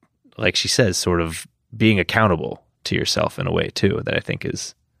also, like she says, sort of being accountable to yourself in a way too, that I think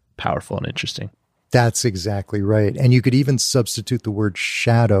is powerful and interesting. That's exactly right. And you could even substitute the word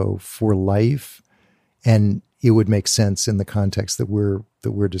shadow for life, and it would make sense in the context that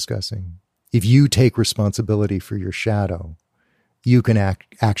we're discussing. If you take responsibility for your shadow, you can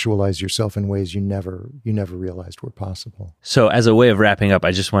actualize yourself in ways you never realized were possible. So as a way of wrapping up,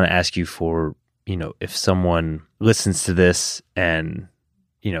 I just want to ask you for, if someone listens to this and,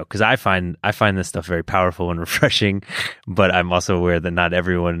 because I find this stuff very powerful and refreshing, but I'm also aware that not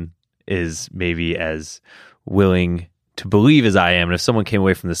everyone is maybe as willing to believe as I am. And if someone came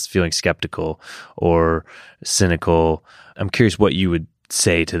away from this feeling skeptical or cynical, I'm curious what you would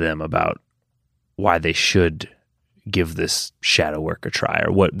say to them about why they should give this shadow work a try,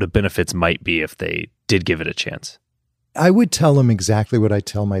 or what the benefits might be if they did give it a chance. I would tell them exactly what I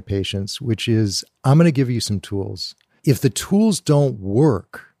tell my patients, which is, I'm going to give you some tools. If the tools don't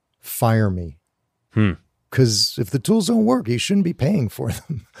work, fire me. Because if the tools don't work, you shouldn't be paying for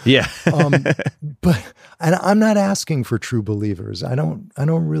them. Yeah. And I'm not asking for true believers. I'm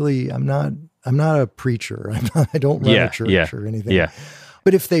not a preacher. I don't run a church or anything. Yeah.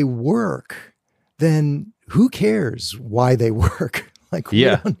 But if they work, then who cares why they work? We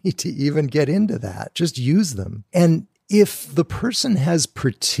don't need to even get into that. Just use them. And if the person has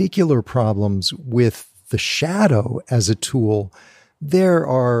particular problems with the shadow as a tool,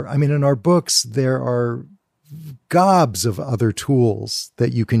 in our books, there are gobs of other tools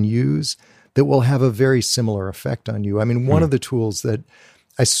that you can use that will have a very similar effect on you. One of the tools that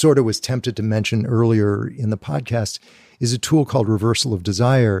I sort of was tempted to mention earlier in the podcast is a tool called reversal of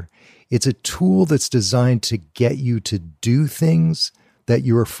desire. It's a tool that's designed to get you to do things that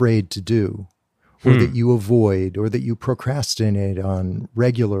you're afraid to do, or that you avoid, or that you procrastinate on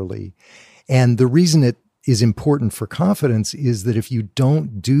regularly. And the reason it is important for confidence is that if you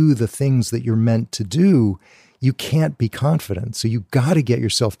don't do the things that you're meant to do, you can't be confident. So you got to get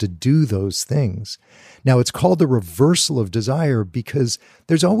yourself to do those things. Now, it's called the reversal of desire because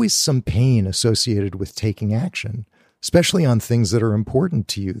there's always some pain associated with taking action, especially on things that are important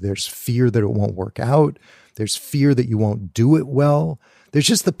to you. There's fear that it won't work out. There's fear that you won't do it well. There's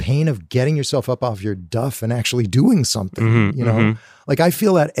just the pain of getting yourself up off your duff and actually doing something, I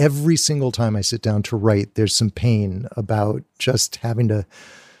feel that every single time I sit down to write, there's some pain about just having to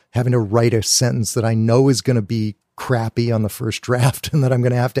write a sentence that I know is going to be crappy on the first draft and that I'm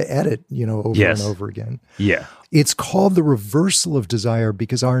going to have to edit, over and over again. Yeah. It's called the reversal of desire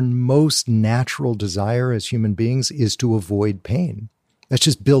because our most natural desire as human beings is to avoid pain. That's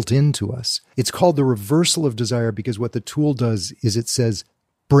just built into us. It's called the reversal of desire because what the tool does is it says,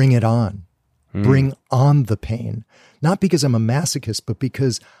 bring it on. Bring on the pain. Not because I'm a masochist, but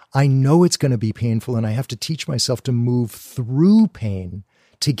because I know it's going to be painful and I have to teach myself to move through pain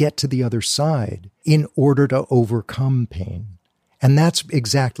to get to the other side in order to overcome pain. And that's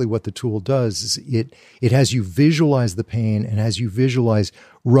exactly what the tool does. Is it has you visualize the pain and has you visualize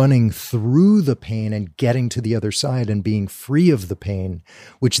running through the pain and getting to the other side and being free of the pain,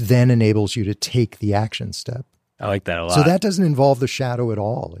 which then enables you to take the action step. I like that a lot. So that doesn't involve the shadow at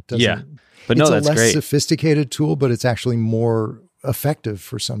all. It doesn't. Yeah. But no, that's great. It's a less sophisticated tool, but it's actually more effective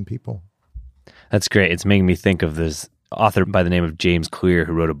for some people. That's great. It's making me think of this author by the name of James Clear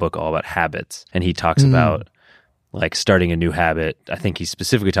who wrote a book all about habits. And he talks about starting a new habit. I think he's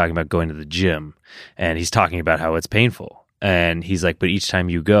specifically talking about going to the gym, and he's talking about how it's painful. And he's like, but each time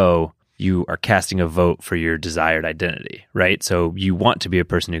you go, you are casting a vote for your desired identity, right? So you want to be a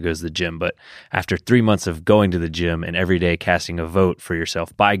person who goes to the gym, but after 3 months of going to the gym and every day casting a vote for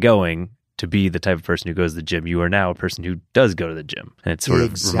yourself by going to be the type of person who goes to the gym, you are now a person who does go to the gym. And it sort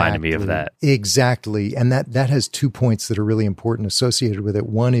of reminded me of that. Exactly. And that has 2 points that are really important associated with it.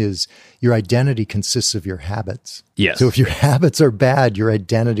 One is your identity consists of your habits. Yes. So if your habits are bad, your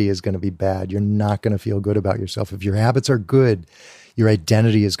identity is going to be bad. You're not going to feel good about yourself. If your habits are good, Your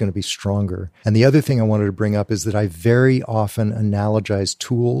identity is going to be stronger. And the other thing I wanted to bring up is that I very often analogize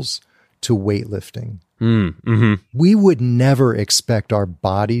tools to weightlifting. We would never expect our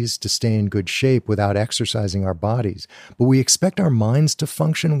bodies to stay in good shape without exercising our bodies, but we expect our minds to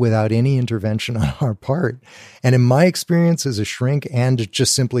function without any intervention on our part. And in my experience as a shrink and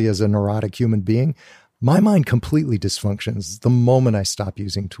just simply as a neurotic human being, my mind completely dysfunctions the moment I stop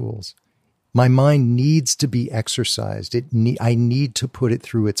using tools. My mind needs to be exercised. I need to put it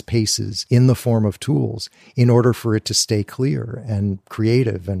through its paces in the form of tools in order for it to stay clear and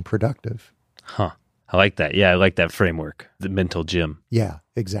creative and productive. Huh. I like that. Yeah, I like that framework, the mental gym. Yeah,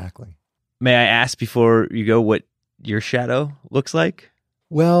 exactly. May I ask before you go what your shadow looks like?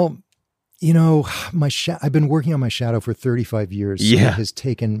 Well, you know, I've been working on my shadow for 35 years. So it has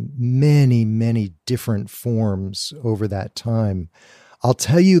taken many, many different forms over that time. I'll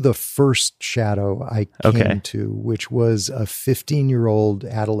tell you the first shadow I came to, which was a 15-year-old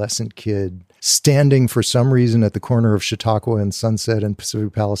adolescent kid standing for some reason at the corner of Chautauqua and Sunset and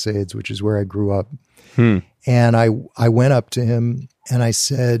Pacific Palisades, which is where I grew up. And I went up to him and I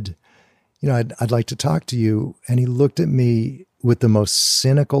said, you know, I'd like to talk to you. And he looked at me with the most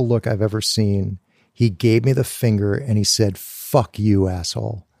cynical look I've ever seen. He gave me the finger and he said, "Fuck you,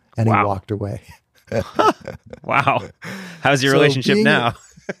 asshole." And he walked away. Wow. How's your relationship now?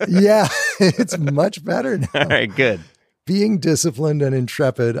 Yeah, it's much better now. All right, good. Being disciplined and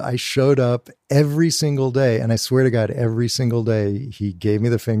intrepid, I showed up every single day. And I swear to God, every single day, he gave me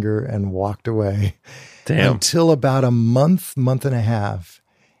the finger and walked away. Damn. Until about a month and a half.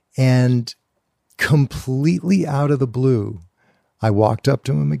 And completely out of the blue, I walked up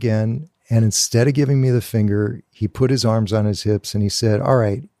to him again. And instead of giving me the finger, he put his arms on his hips and he said, "All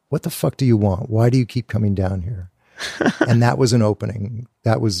right, what the fuck do you want? Why do you keep coming down here?" And that was an opening.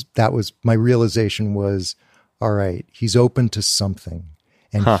 That was my realization was, all right, he's open to something.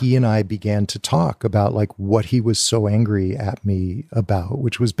 And he and I began to talk about like what he was so angry at me about,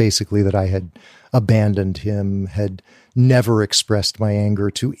 which was basically that I had abandoned him, had never expressed my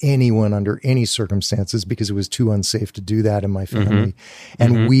anger to anyone under any circumstances because it was too unsafe to do that in my family.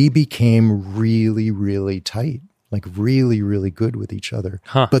 And we became really, really tight. Like really, really good with each other.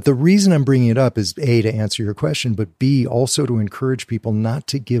 But the reason I'm bringing it up is A, to answer your question, but B, also to encourage people not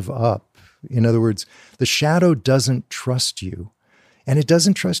to give up. In other words, the shadow doesn't trust you. And it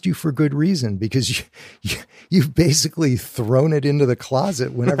doesn't trust you for good reason because you've basically thrown it into the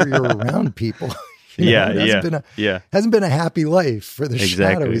closet whenever you're around people. It hasn't been a happy life for the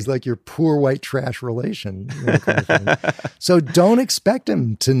shadow. He's like your poor white trash relation. Kind of thing. So don't expect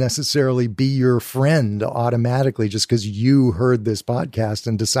him to necessarily be your friend automatically just because you heard this podcast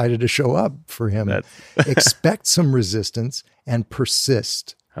and decided to show up for him. Expect some resistance and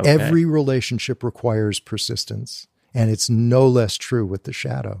persist. Every relationship requires persistence. And it's no less true with the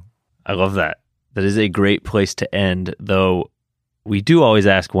shadow. I love that. That is a great place to end, though. We do always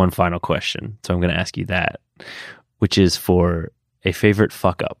ask one final question, so I'm going to ask you that, which is for a favorite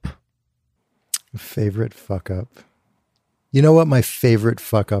fuck up. Favorite fuck up. You know what my favorite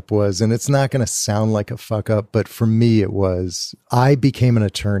fuck up was? And it's not going to sound like a fuck up, but for me it was. I became an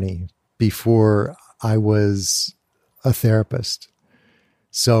attorney before I was a therapist.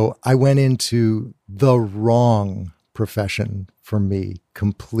 So I went into the wrong profession for me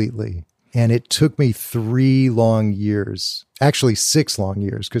completely. And it took me 3 long years, actually 6 long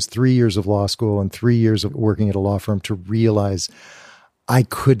years, because 3 years of law school and 3 years of working at a law firm to realize I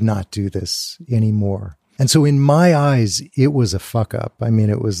could not do this anymore. And so in my eyes, it was a fuck up. I mean,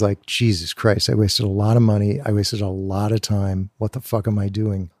 it was like, Jesus Christ, I wasted a lot of money. I wasted a lot of time. What the fuck am I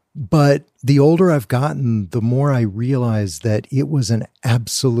doing? But the older I've gotten, the more I realize that it was an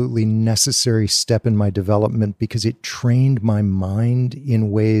absolutely necessary step in my development because it trained my mind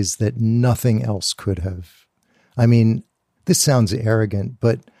in ways that nothing else could have. I mean, this sounds arrogant,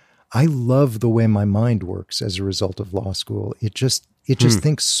 but I love the way my mind works as a result of law school. It just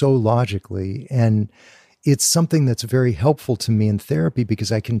thinks so logically. And it's something that's very helpful to me in therapy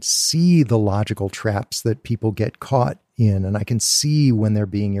because I can see the logical traps that people get caught in, and I can see when they're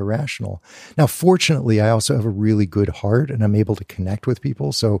being irrational. Now, fortunately, I also have a really good heart and I'm able to connect with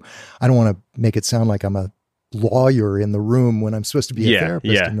people. So I don't want to make it sound like I'm a lawyer in the room when I'm supposed to be a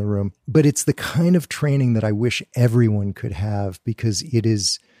therapist in the room. But it's the kind of training that I wish everyone could have because it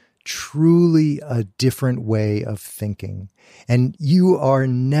is truly a different way of thinking. And you are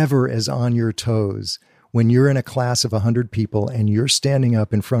never as on your toes when you're in a class of 100 people and you're standing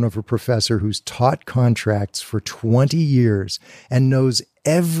up in front of a professor who's taught contracts for 20 years and knows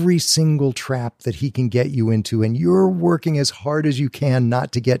every single trap that he can get you into, and you're working as hard as you can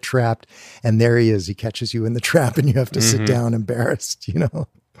not to get trapped, and there he is, he catches you in the trap and you have to sit down embarrassed, you know?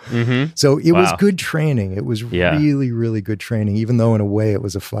 So it was good training. It was really, really good training, even though in a way it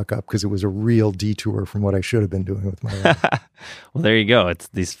was a fuck up because it was a real detour from what I should have been doing with my life. Well, there you go.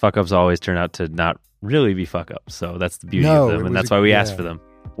 These fuck ups always turn out to not really be fuck ups. So that's the beauty of them. And that's why we asked for them.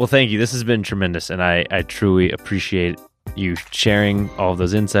 Well, thank you. This has been tremendous. And I truly appreciate you sharing all of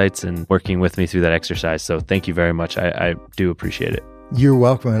those insights and working with me through that exercise. So thank you very much. I do appreciate it. You're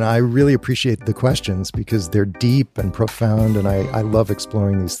welcome. And I really appreciate the questions because they're deep and profound. And I love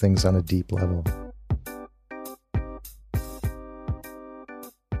exploring these things on a deep level.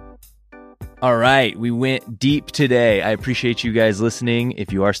 All right. We went deep today. I appreciate you guys listening.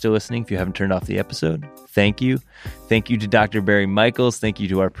 If you are still listening, if you haven't turned off the episode, thank you. Thank you to Dr. Barry Michels. Thank you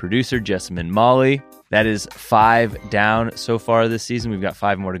to our producer, Jessamine Molly. That is 5 down so far this season. We've got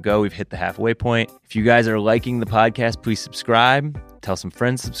 5 more to go. We've hit the halfway point. If you guys are liking the podcast, please subscribe. Tell some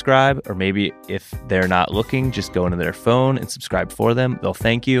friends to subscribe. Or maybe if they're not looking, just go into their phone and subscribe for them. They'll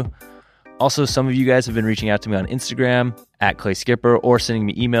thank you. Also, some of you guys have been reaching out to me on Instagram at Clay Skipper or sending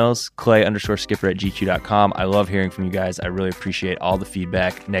me emails, clay_skipper@gq.com. I love hearing from you guys. I really appreciate all the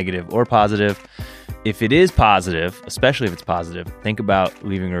feedback, negative or positive. If it is positive, especially if it's positive, think about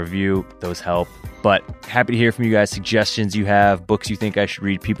leaving a review. Those help. But happy to hear from you guys. Suggestions you have, books you think I should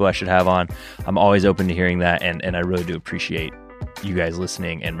read, people I should have on. I'm always open to hearing that, and I really do appreciate you guys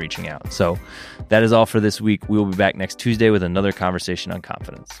listening and reaching out. So that is all for this week. We will be back next Tuesday with another conversation on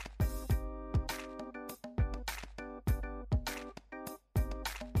confidence.